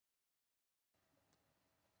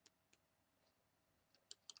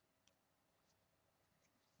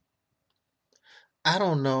I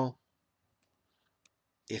don't know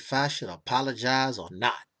if I should apologize or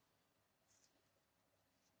not.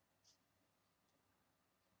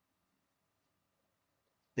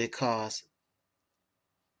 Because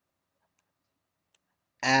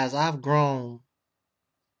as I've grown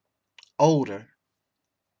older,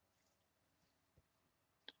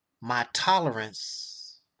 my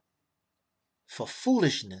tolerance for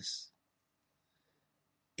foolishness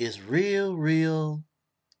is real, real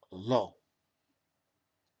low.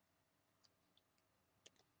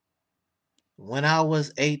 When I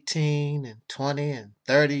was 18 and 20 and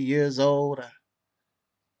 30 years old,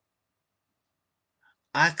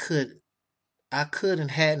 I couldn't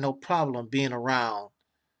had no problem being around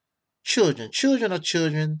children. Children are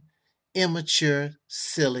children, immature,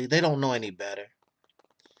 silly. They don't know any better.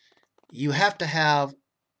 You have to have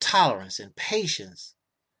tolerance and patience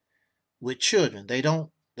with children. They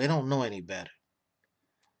don't know any better.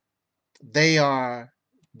 They are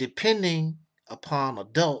depending upon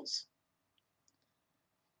adults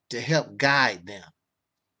to help guide them.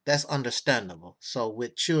 That's understandable. So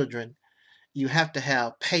with children, you have to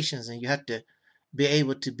have patience and you have to be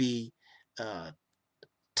able to be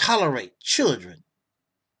tolerate children.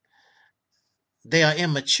 They are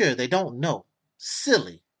immature. They don't know.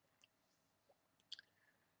 Silly.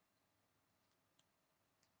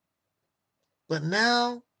 But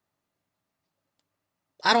now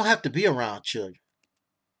I don't have to be around children.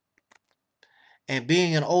 And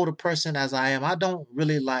being an older person as I am, I don't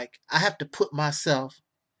really I have to put myself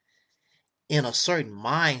in a certain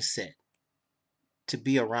mindset to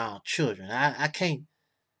be around children. I can't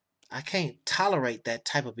tolerate that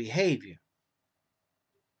type of behavior.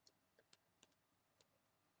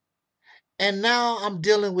 And now I'm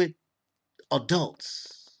dealing with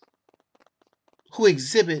adults who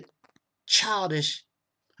exhibit childish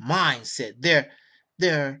mindset.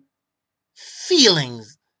 Their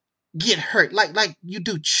feelings get hurt like you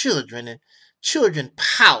do children, and children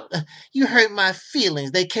pout. You hurt my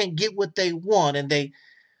feelings. They can't get what they want and they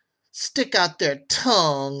stick out their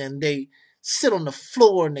tongue and they sit on the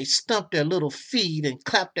floor and they stump their little feet and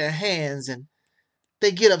clap their hands and they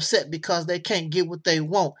get upset because they can't get what they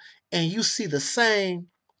want. And you see the same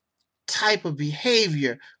type of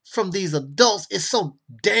behavior from these adults. It's so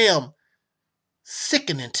damn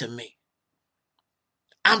sickening to me.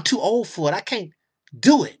 I'm too old for it. I can't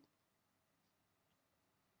do it.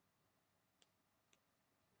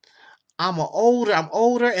 I'm older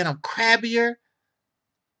and I'm crabbier.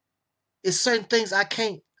 It's certain things I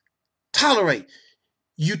can't tolerate.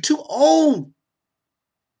 You too old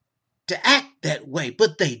to act that way,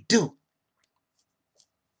 but they do.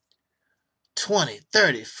 20,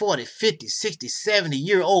 30, 40, 50, 60,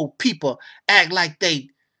 70-year-old people act like they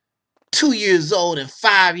 2 years old and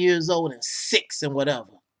 5 years old and 6 and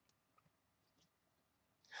whatever.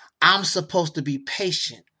 I'm supposed to be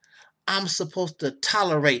patient. I'm supposed to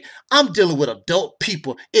tolerate. I'm dealing with adult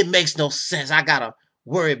people. It makes no sense. I gotta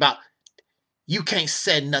worry about you can't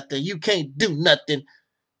say nothing. You can't do nothing.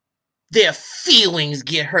 Their feelings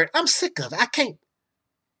get hurt. I'm sick of it. I can't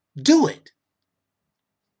do it.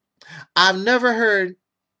 I've never heard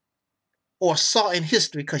or saw in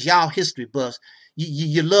history, because y'all history buffs,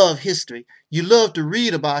 you love history. You love to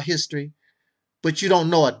read about history, but you don't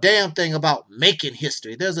know a damn thing about making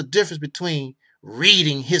history. There's a difference between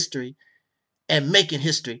reading history and making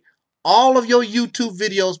history. All of your YouTube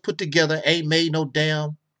videos put together ain't made no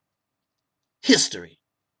damn history.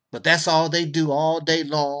 But that's all they do all day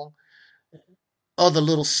long. Other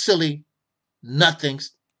little silly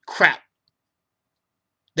nothings crap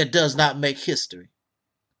that does not make history.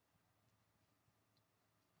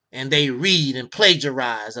 And they read and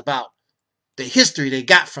plagiarize about the history they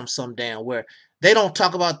got from some damn where they don't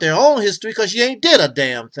talk about their own history because you ain't did a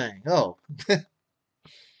damn thing. Oh,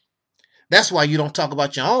 that's why you don't talk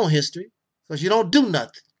about your own history, because you don't do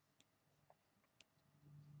nothing.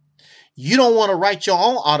 You don't want to write your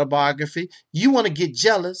own autobiography. You want to get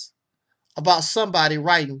jealous about somebody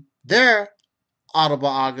writing their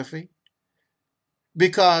autobiography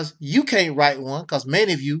because you can't write one, because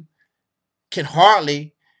many of you can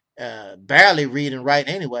hardly, barely read and write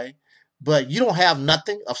anyway, but you don't have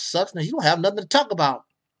nothing of substance. You don't have nothing to talk about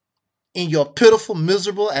in your pitiful,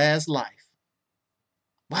 miserable ass life.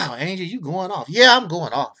 Wow, Angel, you going off. Yeah, I'm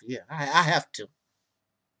going off. Yeah, I have to.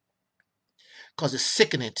 Because it's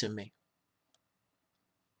sickening to me.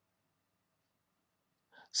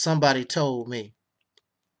 Somebody told me,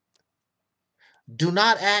 do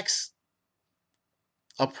not ask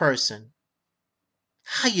a person,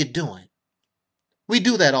 how you doing? We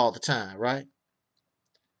do that all the time, right?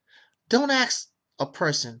 Don't ask a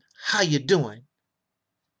person, how you doing,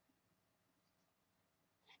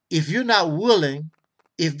 If you're not willing,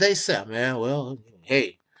 if they say, man, well,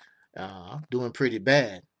 hey, I'm doing pretty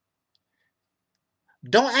bad.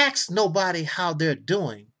 Don't ask nobody how they're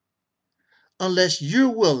doing unless you're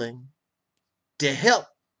willing to help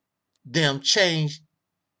them change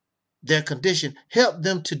their condition, help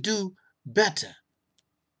them to do better.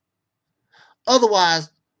 Otherwise,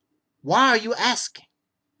 why are you asking?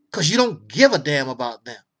 Because you don't give a damn about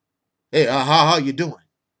them. Hey, how you doing?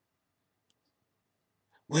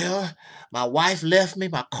 Well, my wife left me.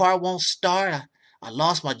 My car won't start. I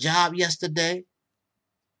lost my job yesterday.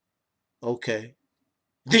 Okay.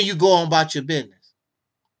 Then you go on about your business.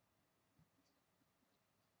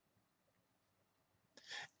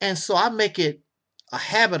 And so I make it a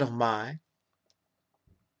habit of mine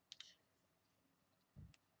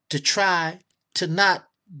to try to not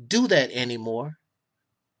do that anymore,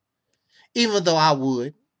 even though I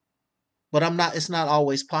would. But it's not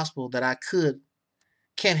always possible that I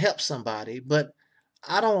can help somebody. But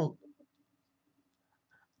I don't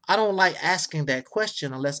like asking that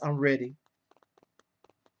question unless I'm ready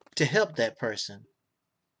to help that person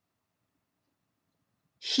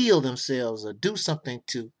heal themselves or do something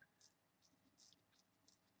to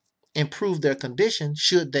improve their condition,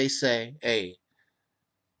 should they say, hey,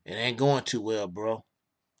 it ain't going too well, bro.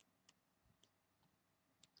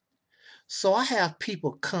 So I have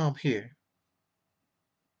people come here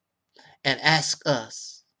and ask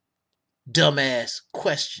us dumbass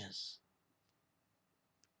questions.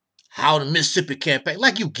 How the Mississippi campaign,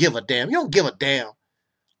 like you give a damn. You don't give a damn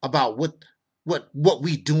about what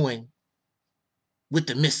we doing with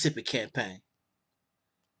the Mississippi campaign.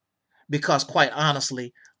 Because quite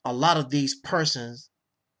honestly, a lot of these persons,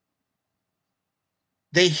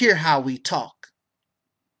 they hear how we talk.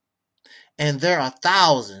 And there are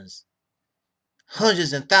thousands,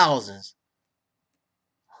 hundreds and thousands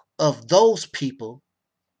of those people,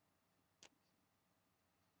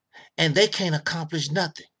 and they can't accomplish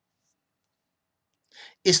nothing.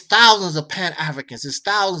 It's thousands of Pan-Africans. It's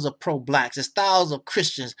thousands of pro-blacks. It's thousands of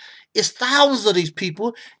Christians. It's thousands of these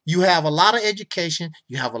people. You have a lot of education.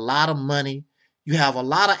 You have a lot of money. You have a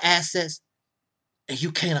lot of assets. And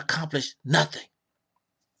you can't accomplish nothing.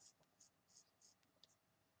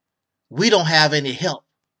 We don't have any help.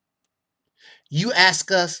 You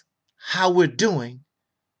ask us how we're doing,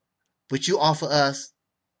 but you offer us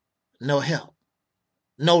no help,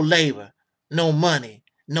 no labor, no money,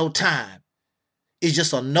 no time. It's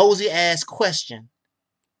just a nosy ass question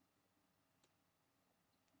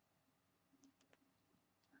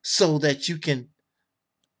so that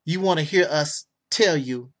you want to hear us tell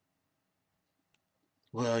you,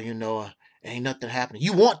 well, ain't nothing happening.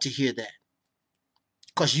 You want to hear that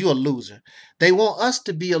because you're a loser. They want us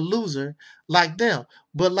to be a loser like them.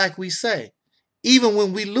 But like we say, even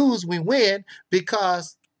when we lose, we win,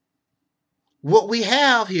 because what we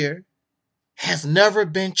have here has never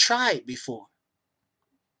been tried before.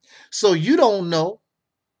 So you don't know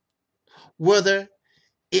whether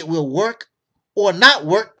it will work or not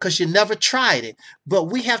work because you never tried it. But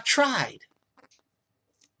we have tried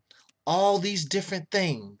all these different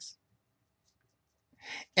things.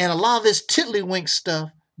 And a lot of this tiddlywink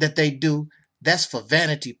stuff that they do, that's for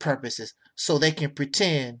vanity purposes. So they can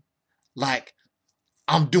pretend like,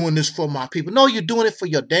 I'm doing this for my people. No, you're doing it for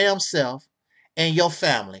your damn self and your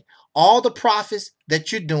family. All the profits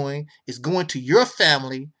that you're doing is going to your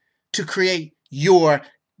family to create your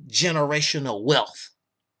generational wealth.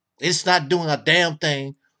 It's not doing a damn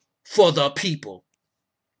thing for the people.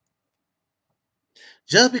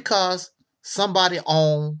 Just because somebody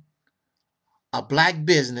owned a black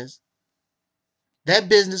business, that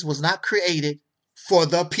business was not created for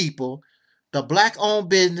the people. The black-owned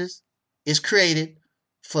business is created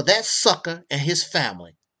for that sucker and his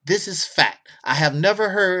family. This is fact. I have never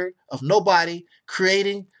heard of nobody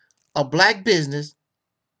creating a black business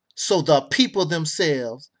so the people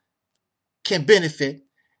themselves can benefit.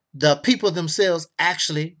 The people themselves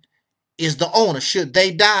actually is the owner. Should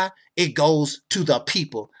they die, it goes to the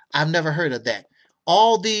people. I've never heard of that.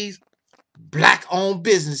 All these black-owned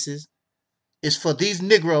businesses is for these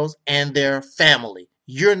Negroes and their family.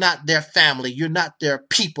 You're not their family. You're not their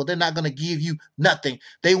people. They're not going to give you nothing.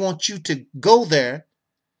 They want you to go there,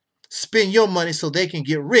 spend your money so they can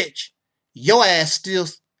get rich. Your ass still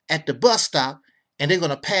at the bus stop, and they're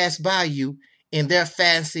going to pass by you in their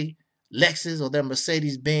fancy Lexus or their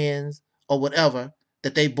Mercedes-Benz or whatever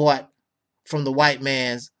that they bought from the white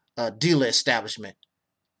man's dealer establishment.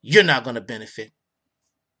 You're not going to benefit.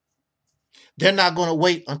 They're not going to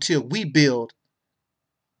wait until we build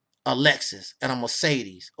a Lexus and a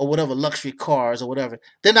Mercedes or whatever luxury cars or whatever.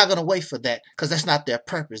 They're not going to wait for that because that's not their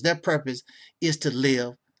purpose. Their purpose is to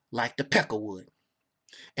live like the peckerwood.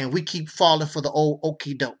 And we keep falling for the old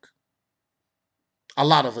okie doke. A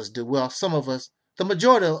lot of us do. Well, some of us, the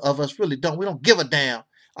majority of us really don't. We don't give a damn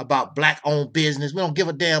about black-owned business. We don't give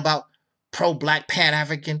a damn about pro-black,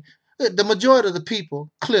 pan-African. The majority of the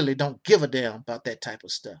people clearly don't give a damn about that type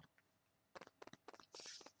of stuff.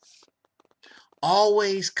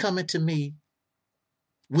 Always coming to me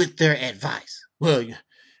with their advice. Well,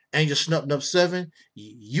 Angel Snubbed Up 7,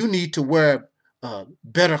 you need to wear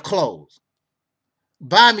better clothes.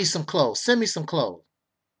 Buy me some clothes. Send me some clothes.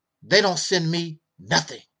 They don't send me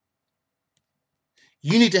nothing.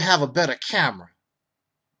 You need to have a better camera,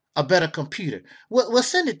 a better computer. Well,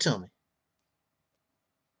 send it to me.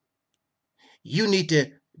 You need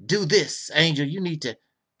to do this, Angel. You need to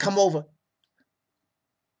come over.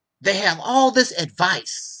 They have all this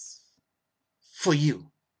advice for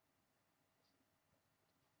you,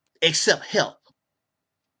 except help.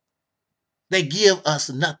 They give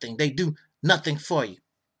us nothing. They do nothing for you.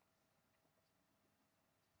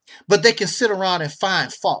 But they can sit around and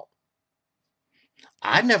find fault.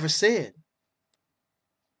 I never said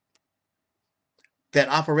that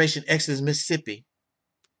Operation Exodus Mississippi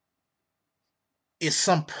is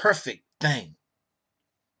some perfect thing.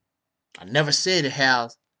 I never said it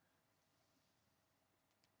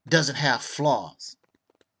doesn't have flaws.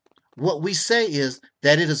 What we say is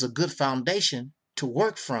that it is a good foundation to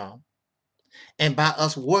work from. And by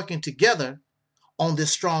us working together on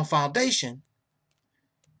this strong foundation,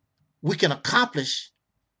 we can accomplish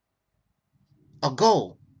a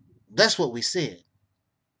goal. That's what we said.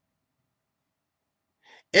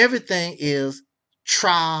 Everything is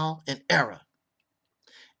trial and error.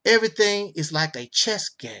 Everything is like a chess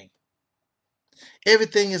game.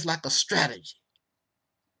 Everything is like a strategy.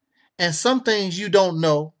 And some things you don't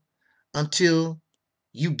know until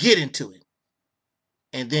you get into it.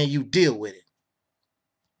 And then you deal with it.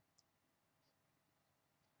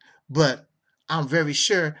 But I'm very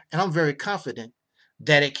sure and I'm very confident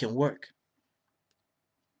that it can work.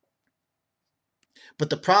 But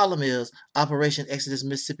the problem is Operation Exodus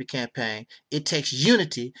Mississippi campaign, it takes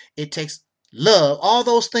unity, it takes love, all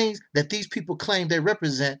those things that these people claim they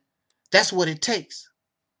represent. That's what it takes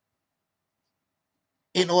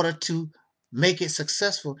in order to make it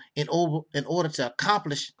successful, in order to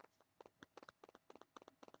accomplish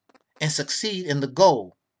and succeed in the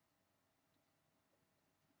goal.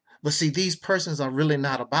 But see, these persons are really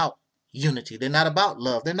not about unity. They're not about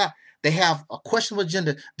love. They have a questionable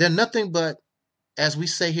agenda. They're nothing but, as we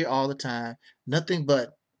say here all the time, nothing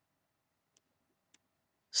but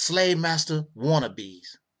slave master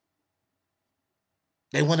wannabes.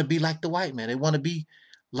 They want to be like the white man. They want to be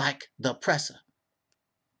like the oppressor.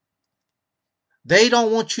 They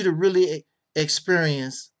don't want you to really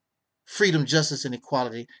experience freedom, justice, and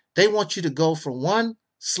equality. They want you to go from one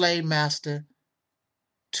slave master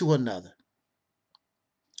to another.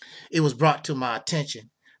 It was brought to my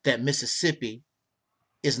attention that Mississippi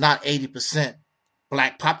is not 80%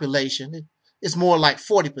 black population. It's more like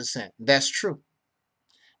 40%. That's true.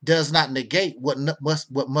 Does not negate what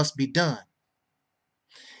must be done.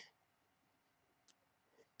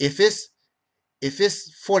 If it's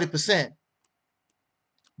 40%,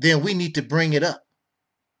 then we need to bring it up.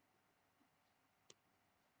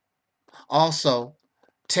 Also,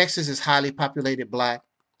 Texas is highly populated black.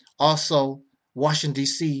 Also, Washington,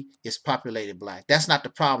 D.C. is populated black. That's not the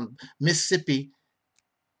problem. Mississippi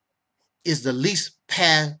is the least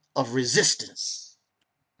path of resistance.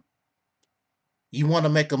 You want to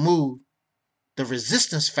make a move, the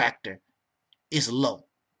resistance factor is low,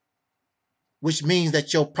 which means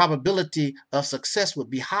that your probability of success would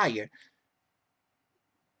be higher.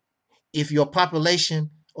 If your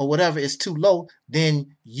population or whatever is too low,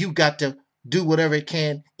 then you got to do whatever it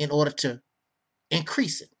can in order to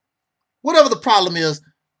increase it. Whatever the problem is,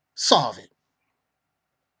 solve it.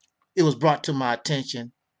 It was brought to my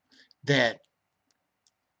attention that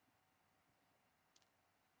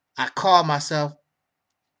I call myself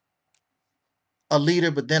a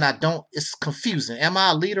leader, but then I don't. It's confusing. Am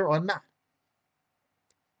I a leader or not?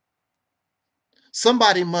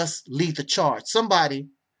 Somebody must lead the charge. Somebody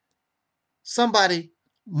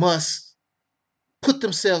must put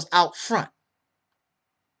themselves out front.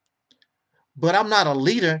 But I'm not a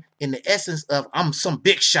leader in the essence of I'm some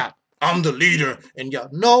big shot. I'm the leader. And y'all,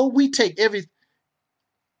 no, we take everything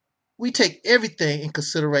in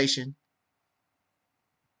consideration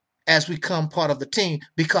as we become part of the team,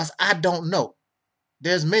 because I don't know.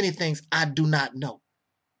 There's many things I do not know.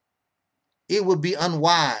 It would be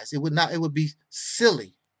unwise. It would be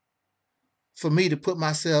silly for me to put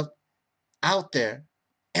myself out there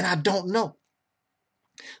and I don't know.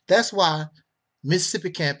 That's why Mississippi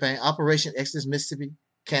campaign, Operation Exodus Mississippi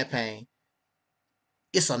campaign,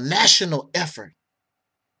 it's a national effort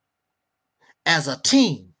as a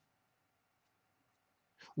team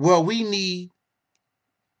where we need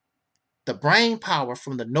the brain power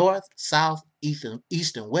from the north, south, east,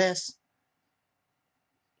 and west.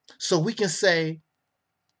 So we can say,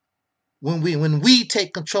 when we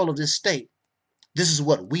take control of this state, this is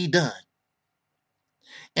what we done.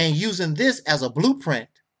 And using this as a blueprint,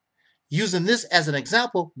 using this as an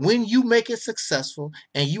example, when you make it successful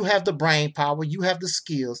and you have the brain power, you have the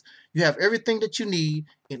skills, you have everything that you need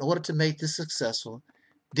in order to make this successful,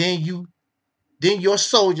 then your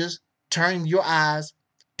soldiers turn your eyes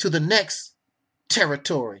to the next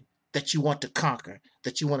territory that you want to conquer,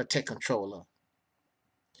 that you want to take control of.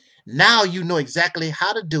 Now you know exactly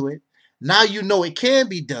how to do it. Now you know it can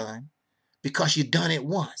be done because you've done it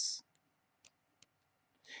once.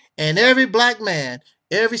 And every black man,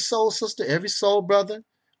 every soul sister, every soul brother,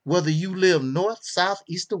 whether you live north, south,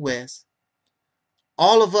 east, or west,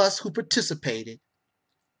 all of us who participated,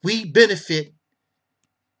 we benefit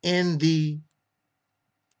in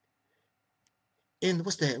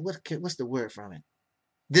what's the word from it?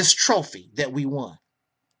 This trophy that we won.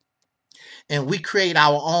 And we create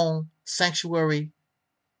our own sanctuary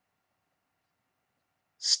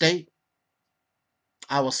state,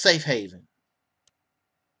 our safe haven.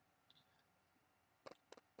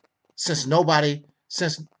 Since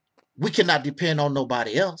we cannot depend on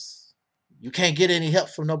nobody else, you can't get any help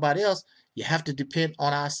from nobody else, you have to depend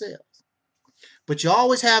on ourselves. But you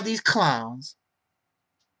always have these clowns.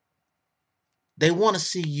 They want to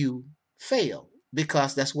see you fail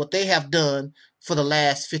because that's what they have done for the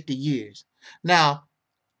last 50 years. Now,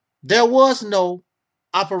 there was no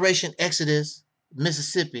Operation Exodus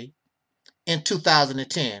Mississippi in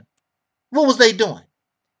 2010. What was they doing?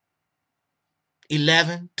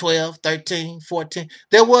 11, 12, 13, 14.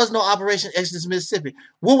 There was no Operation Exodus Mississippi.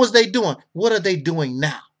 What was they doing? What are they doing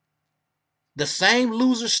now? The same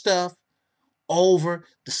loser stuff over,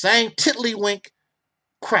 the same tiddlywink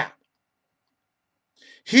crap.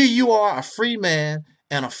 Here you are, a free man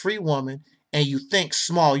and a free woman, and you think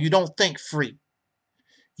small. You don't think free.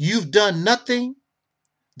 You've done nothing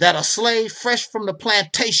that a slave fresh from the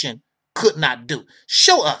plantation could not do.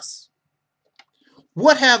 Show us.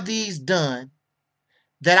 What have these done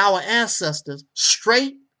that our ancestors,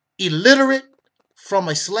 straight, illiterate, from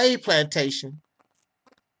a slave plantation,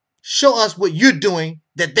 show us what you're doing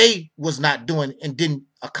that they was not doing and didn't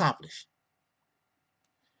accomplish.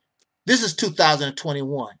 This is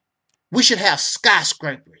 2021. We should have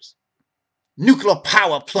skyscrapers, nuclear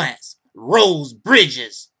power plants, roads,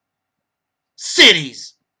 bridges,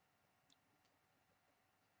 cities.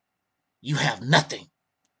 You have nothing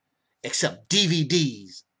except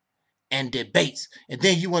DVDs and debates. And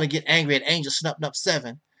then you want to get angry at Angel Snup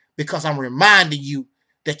 7 because I'm reminding you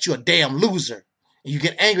that you're a damn loser. And you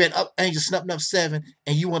get angry at Angel Snup 7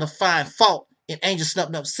 and you want to find fault in Angel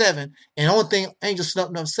Snup 7. And the only thing Angel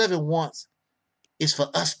Snup 7 wants is for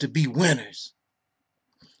us to be winners.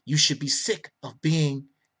 You should be sick of being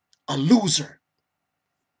a loser.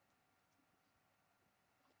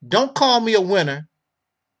 Don't call me a winner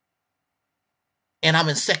and I'm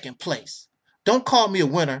in second place. Don't call me a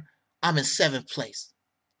winner, I'm in 7th place.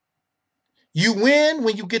 You win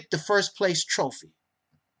when you get the first place trophy.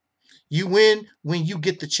 You win when you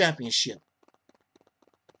get the championship.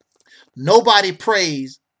 Nobody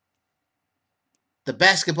praised the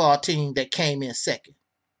basketball team that came in second.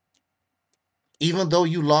 Even though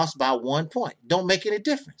you lost by 1 point. Don't make any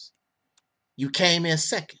difference. You came in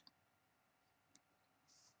second.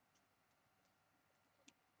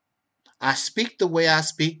 I speak the way I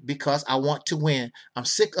speak because I want to win. I'm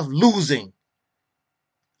sick of losing.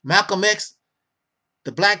 Malcolm X,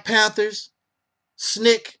 the Black Panthers,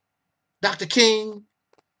 SNCC, Dr. King,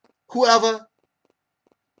 whoever.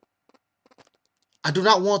 I do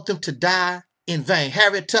not want them to die in vain.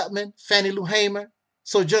 Harriet Tubman, Fannie Lou Hamer,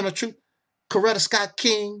 Sojourner Truth, Coretta Scott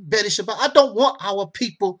King, Betty Shabbat. I don't want our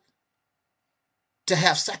people to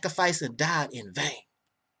have sacrificed and died in vain.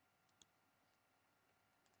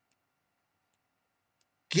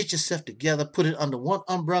 Get yourself together, put it under one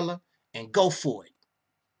umbrella, and go for it.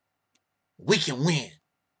 We can win.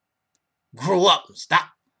 Grow up and stop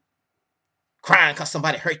crying because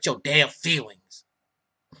somebody hurt your damn feelings.